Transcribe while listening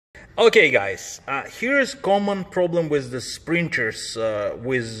Okay guys, here's common problem with the sprinters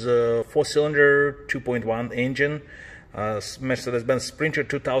with 4-cylinder 2.1 engine, Mercedes-Benz Sprinter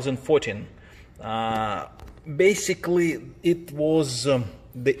 2014. Basically it was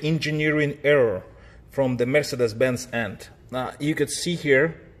the engineering error from the Mercedes-Benz end. You could see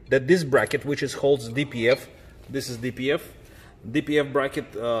here that this bracket, which holds DPF, this is DPF bracket,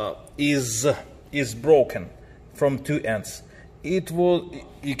 is broken from two ends.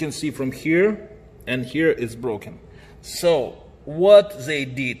 You can see from here and here it's broken. So what they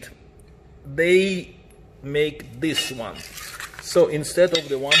did, they make this one. So instead of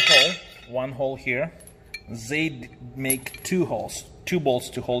the one hole here, they make two holes, two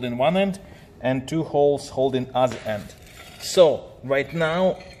bolts to hold in one end and two holes holding other end. So right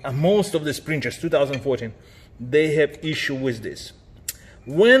now most of the Sprinters 2014, they have issue with this.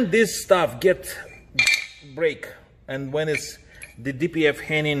 When this stuff break and when it's the DPF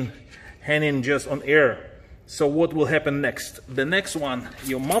hanging just on air, so what will happen next? The next one,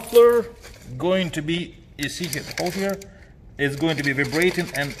 your muffler going to be, you see here, the hole here is going to be vibrating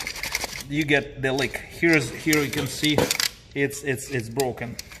and you get the leak. Here you can see it's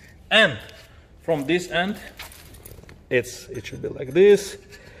broken. And from this end, it should be like this.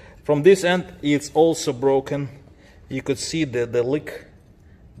 From this end, it's also broken. You could see the leak.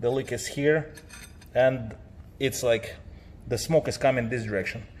 The leak is here, and it's like the smoke is coming this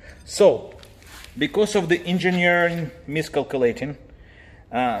direction. So because of the engineering miscalculating,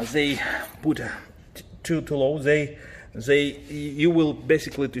 they put too low. You will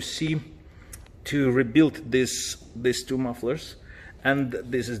basically to rebuild these two mufflers, and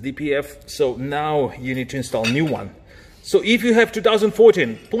this is DPF. So now you need to install new one. So if you have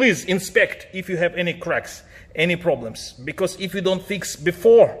 2014, please inspect if you have any cracks, any problems, because if you don't fix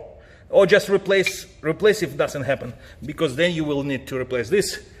before, or just replace if it doesn't happen, because then you will need to replace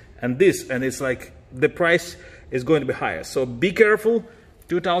this, and it's like the price is going to be higher. So be careful.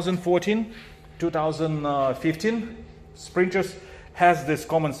 2014, 2015 Sprinters has this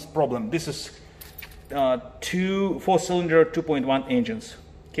common problem. This is 4-cylinder 2.1 engines.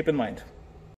 Keep in mind.